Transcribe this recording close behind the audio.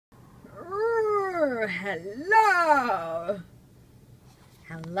Hello.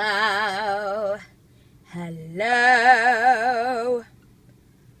 Hello. Hello.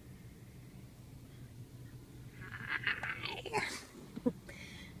 Hi.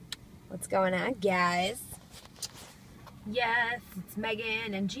 What's going on, guys? Yes, it's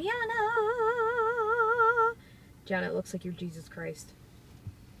Megan and Gianna. Gianna, it looks like you're Jesus Christ.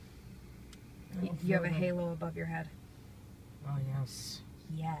 You have a halo above your head. Oh, yes.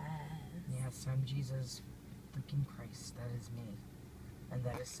 Yes. Yes, I'm Jesus freaking Christ. That is me. And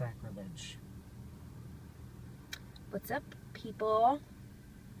that is sacrilege. What's up, people?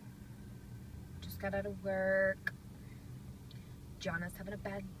 Just got out of work. Gianna's having a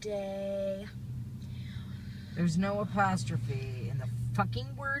bad day. There's no apostrophe in the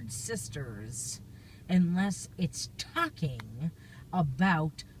fucking word sisters unless it's talking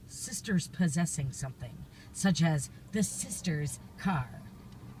about sisters possessing something, such as the sister's car.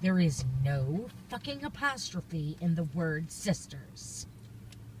 There is no fucking apostrophe in the word sisters.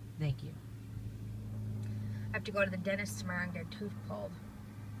 Thank you. I have to go to the dentist tomorrow and get a tooth pulled.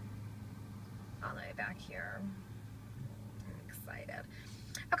 On the way back here. I'm excited.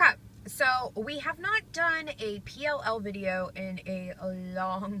 Okay, so we have not done a PLL video in a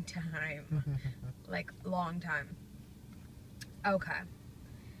long time. Like, long time. Okay.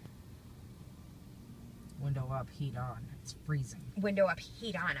 Window up, heat on. It's freezing. Window up,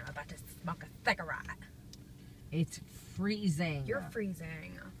 heat on. I'm about to smoke a cigarette. It's freezing. You're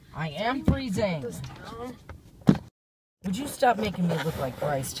freezing. I am freezing. Put this down. Would you stop making me look like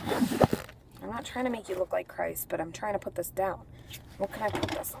Christ? I'm not trying to make you look like Christ, but I'm trying to put this down. What can I put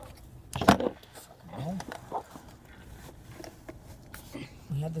this on? No.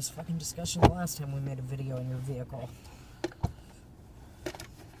 We had this fucking discussion the last time we made a video in your vehicle.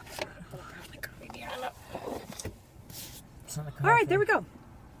 It's not a coffee. All right, there we go.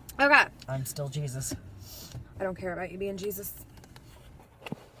 Okay. I'm still Jesus. I don't care about you being Jesus.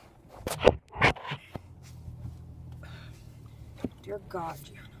 Dear God,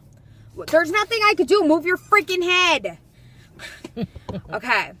 Gianna. Well, there's nothing I could do. Move your freaking head.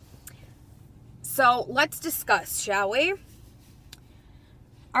 Okay. So let's discuss, shall we?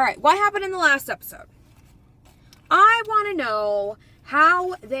 All right. What happened in the last episode? I want to know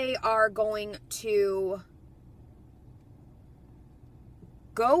how they are going to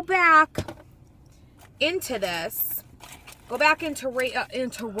go back into this, go back into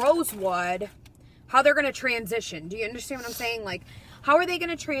Rosewood, how they're going to transition. Do you understand what I'm saying? Like, how are they going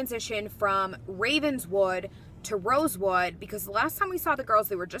to transition from Ravenswood to Rosewood? Because the last time we saw the girls,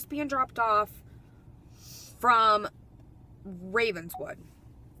 they were just being dropped off from Ravenswood.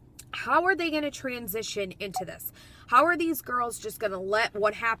 How are they going to transition into this? How are these girls just going to let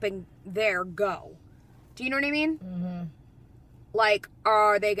what happened there go? Do you know what I mean? Mm-hmm. Like,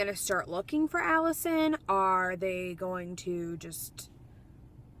 are they going to start looking for Allison? Are they going to just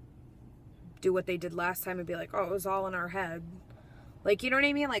do what they did last time and be like, oh, it was all in our head? Like, you know what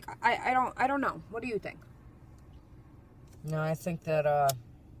I mean? Like, I don't know. What do you think? No, I think that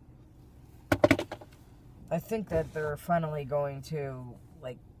they're finally going to,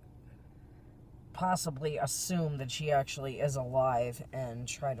 like, possibly assume that she actually is alive and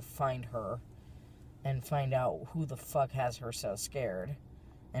try to find her and find out who the fuck has her so scared.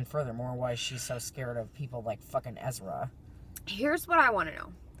 And furthermore, why she's so scared of people like fucking Ezra. Here's what I want to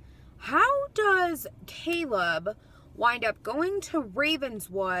know. How does Caleb wind up going to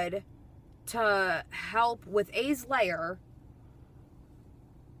Ravenswood to help with A's lair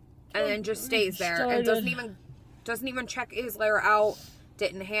and then just stays there and doesn't even check A's lair out?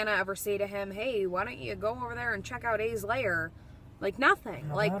 Didn't Hannah ever say to him, hey, why don't you go over there and check out A's lair? Like, nothing.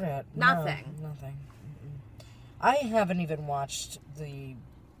 Like, nothing. No, nothing. I haven't even watched the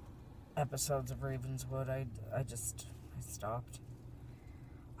episodes of Ravenswood. I stopped.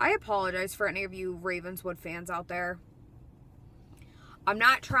 I apologize for any of you Ravenswood fans out there. I'm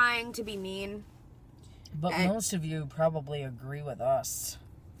not trying to be mean. But most of you probably agree with us.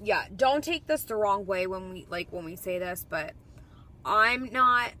 Yeah, don't take this the wrong way when we say this, but I'm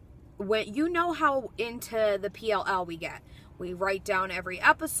not, you know how into the PLL we get. We write down every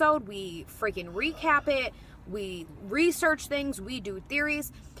episode, we freaking recap it, we research things, we do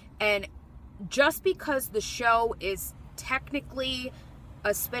theories, and just because the show is technically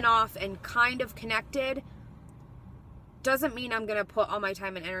a spin-off and kind of connected doesn't mean I'm going to put all my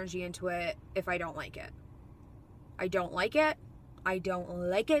time and energy into it if I don't like it. I don't like it. I don't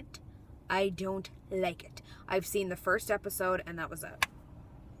like it. I don't like it. I've seen the first episode and that was it.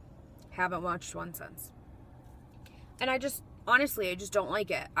 Haven't watched one since. And honestly, I just don't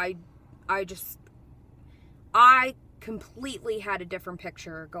like it. I completely had a different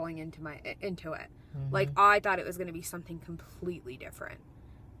picture going into it. Mm-hmm. Like, I thought it was going to be something completely different.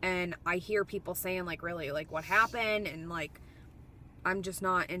 And I hear people saying, like, really, like, what happened? And, like, I'm just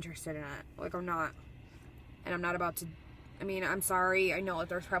not interested in it. Like, I'm not. And I'm not about to. I mean, I'm sorry. I know that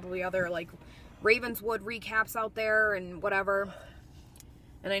there's probably other, like, Ravenswood recaps out there and whatever.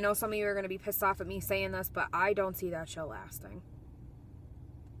 And I know some of you are going to be pissed off at me saying this, but I don't see that show lasting.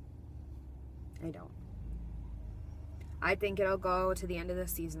 I don't. I think it'll go to the end of the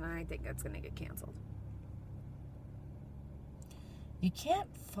season, and I think it's going to get canceled. You can't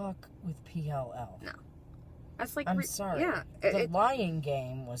fuck with PLL. No. That's like... I'm sorry. Yeah. The Lying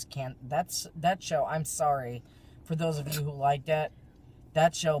Game was that show, I'm sorry. For those of you who liked it,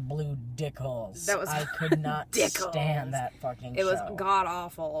 that show blew dick holes. That was I could not stand holes. that fucking show. It was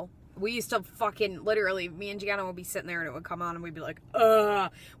god-awful. We used to fucking... Literally, me and Gianna would be sitting there, and it would come on, and we'd be like,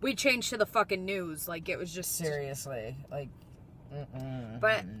 ugh. We'd change to the fucking news. Like, it was just... Seriously. Like,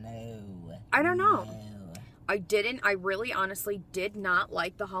 But... No. I don't know. No. I really honestly did not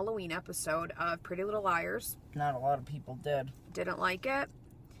like the Halloween episode of Pretty Little Liars. Not a lot of people did. Didn't like it.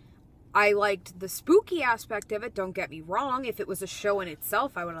 I liked the spooky aspect of it, don't get me wrong. If it was a show in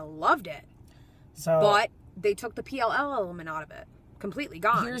itself, I would have loved it. But they took the PLL element out of it. Completely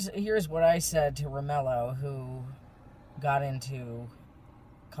gone. Here's what I said to Romello, who got into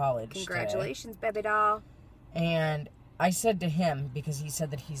college Congratulations, baby doll. And I said to him, because he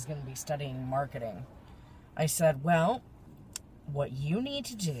said that he's going to be studying marketing, I said, well, what you need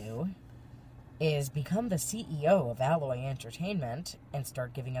to do is become the CEO of Alloy Entertainment and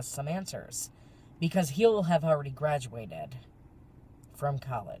start giving us some answers. Because he'll have already graduated from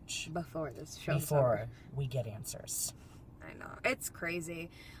college. Before this show. Before we get answers. I know. It's crazy.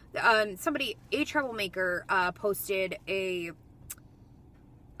 A troublemaker, posted a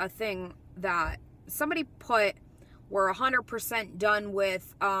thing that somebody put, we're 100% done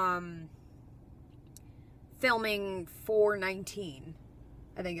with, filming 419.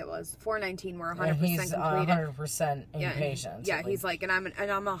 I think it was 419. We're 100% he's completed. 100% impatient. Yeah, he's like, and I'm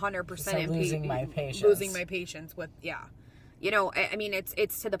 100% impatient. Losing my patience. Losing my patience with, yeah. You know, I mean,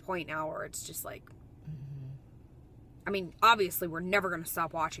 it's to the point now where it's just like, I mean, obviously we're never going to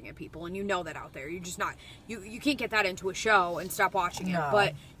stop watching it, people, and you know that out there. You're just not, you can't get that into a show and stop watching it,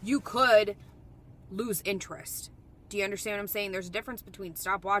 but you could lose interest. Do you understand what I'm saying? There's a difference between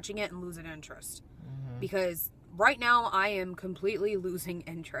stop watching it and losing interest. Because right now I am completely losing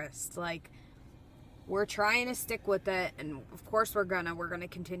interest. Like, we're trying to stick with it, and of course we're gonna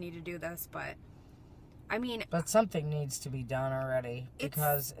continue to do this, but I mean, but something needs to be done already,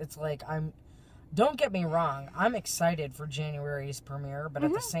 because it's like, don't get me wrong, I'm excited for January's premiere, but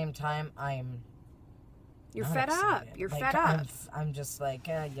at the same time you're fed up. You're fed up. I'm just like,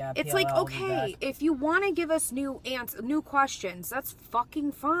 yeah. It's PLL, like, okay, if you want to give us new questions, that's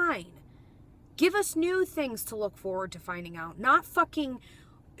fucking fine. Give us new things to look forward to finding out. Not fucking...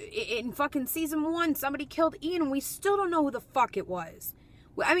 In fucking season 1, somebody killed Ian, and we still don't know who the fuck it was.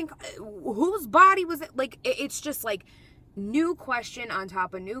 I mean, whose body was it? Like, it's just like new question on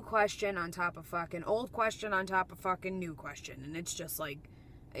top of new question on top of fucking old question on top of fucking new question. And it's just like,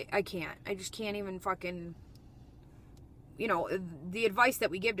 I can't. I just can't even fucking... You know, the advice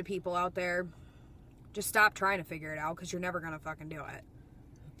that we give to people out there, just stop trying to figure it out, because you're never gonna fucking do it.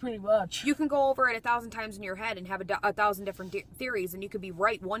 Pretty much. You can go over it 1,000 times in your head and have 1,000 different theories, and you could be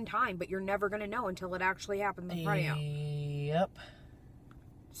right one time, but you're never going to know until it actually happens in front of you. Yep.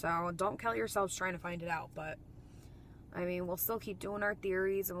 So don't kill yourselves trying to find it out, but I mean, we'll still keep doing our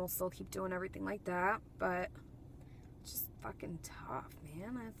theories, and we'll still keep doing everything like that, but it's just fucking tough,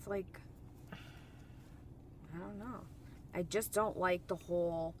 man. It's like, I don't know. I just don't like the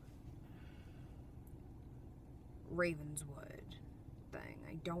whole Ravenswood thing.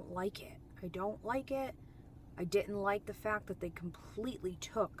 I don't like it. I don't like it. I didn't like the fact that they completely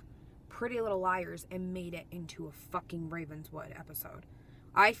took Pretty Little Liars and made it into a fucking Ravenswood episode.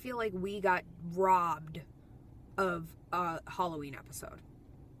 I feel like we got robbed of a Halloween episode.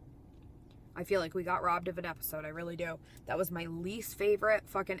 I feel like we got robbed of an episode. I really do. That was my least favorite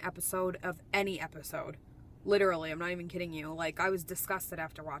fucking episode of any episode. Literally, I'm not even kidding you. Like, I was disgusted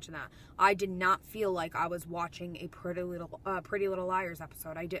after watching that. I did not feel like I was watching a Pretty Little Liars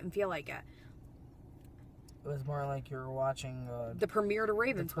episode. I didn't feel like it. It was more like you were watching the premiere to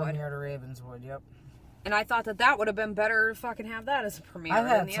Ravenswood. Yep. And I thought that would have been better to fucking have that as a premiere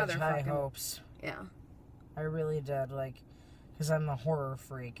than the other high fucking... hopes. Yeah. I really did, like, because I'm a horror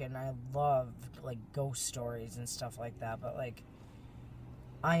freak and I love, like, ghost stories and stuff like that, but, like,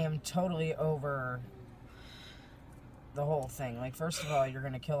 I am totally over the whole thing. Like, first of all, you're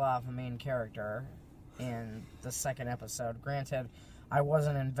going to kill off a main character in the second episode. Granted, I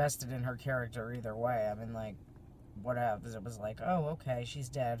wasn't invested in her character either way. I mean, like, whatever. It was like, oh, okay, she's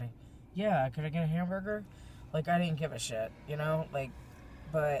dead. Yeah, could I get a hamburger? Like, I didn't give a shit, you know? Like,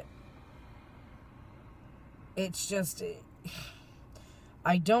 but it's just...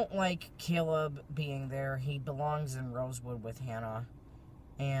 I don't like Caleb being there. He belongs in Rosewood with Hannah.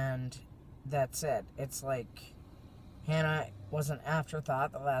 And that's it. It's like Hannah was an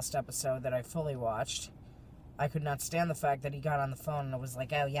afterthought the last episode that I fully watched. I could not stand the fact that he got on the phone and was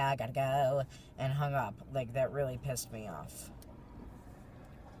like, oh yeah, I gotta go, and hung up. Like, that really pissed me off.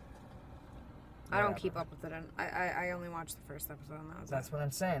 I don't keep up with it. I only watched the first episode and that was That's what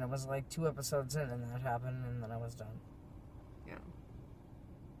I'm saying. It was like 2 episodes in and that happened and then I was done. Yeah.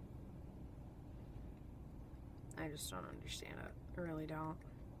 I just don't understand it. I really don't.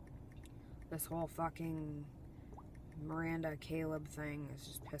 This whole fucking Miranda Caleb thing is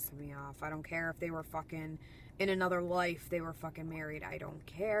just pissing me off. I don't care if they were fucking in another life, they were fucking married. I don't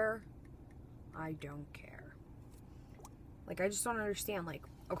care. I don't care. Like, I just don't understand. Like,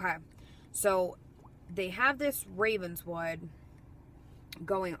 okay, so they have this Ravenswood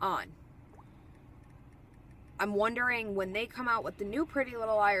going on. I'm wondering when they come out with the new Pretty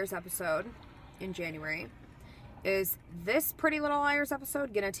Little Liars episode in January, is this Pretty Little Liars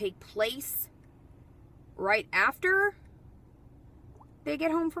episode gonna take place right after they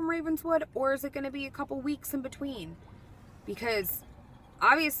get home from Ravenswood, or is it gonna be a couple weeks in between? Because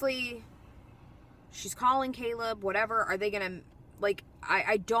obviously she's calling Caleb, whatever. Are they gonna, like,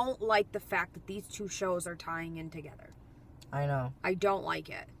 I don't like the fact that these two shows are tying in together. I know. I don't like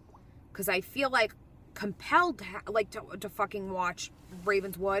it. Because I feel like compelled to, to fucking watch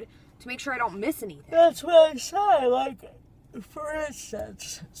Ravenswood to make sure I don't miss anything. That's what I say. Like, for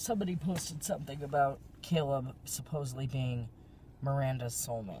instance, somebody posted something about Caleb supposedly being Miranda's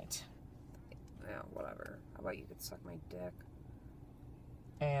soulmate. Yeah, whatever. How about you could suck my dick?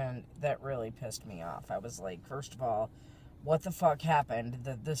 And that really pissed me off. I was like, first of all, what the fuck happened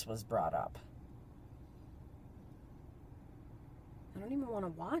that this was brought up? I don't even want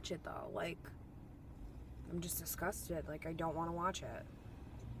to watch it, though. Like, I'm just disgusted. Like, I don't want to watch it.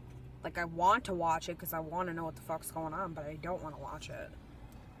 Like, I want to watch it because I want to know what the fuck's going on, but I don't want to watch it.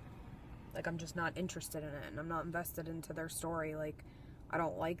 Like, I'm just not interested in it, and I'm not invested into their story. Like, I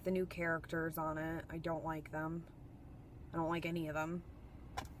don't like the new characters on it. I don't like them. I don't like any of them.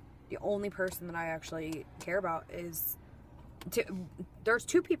 The only person that I actually care about is... there's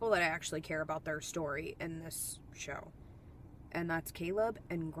 2 people that I actually care about their story in this show. And that's Caleb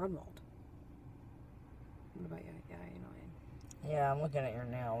and Grunwald. What about you? Yeah, you know. Yeah, I'm looking at your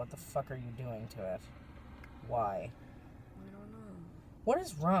nail. What the fuck are you doing to it? Why? I don't know. What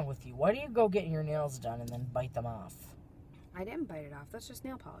is wrong with you? Why do you go get your nails done and then bite them off? I didn't bite it off. That's just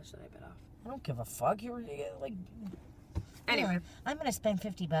nail polish that I bit off. I don't give a fuck. You were like... Anyway. I'm going to spend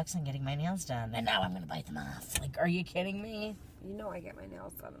 $50 on getting my nails done, and now I'm going to bite them off. Like, are you kidding me? You know I get my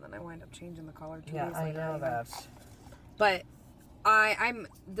nails done, and then I wind up changing the color 2 days later. Yeah, I know that. But I'm...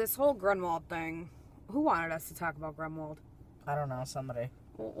 This whole Grunwald thing... Who wanted us to talk about Grunwald? I don't know, somebody.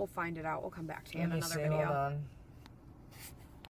 We'll find it out. We'll come back to you in Let me another see, video. hold on.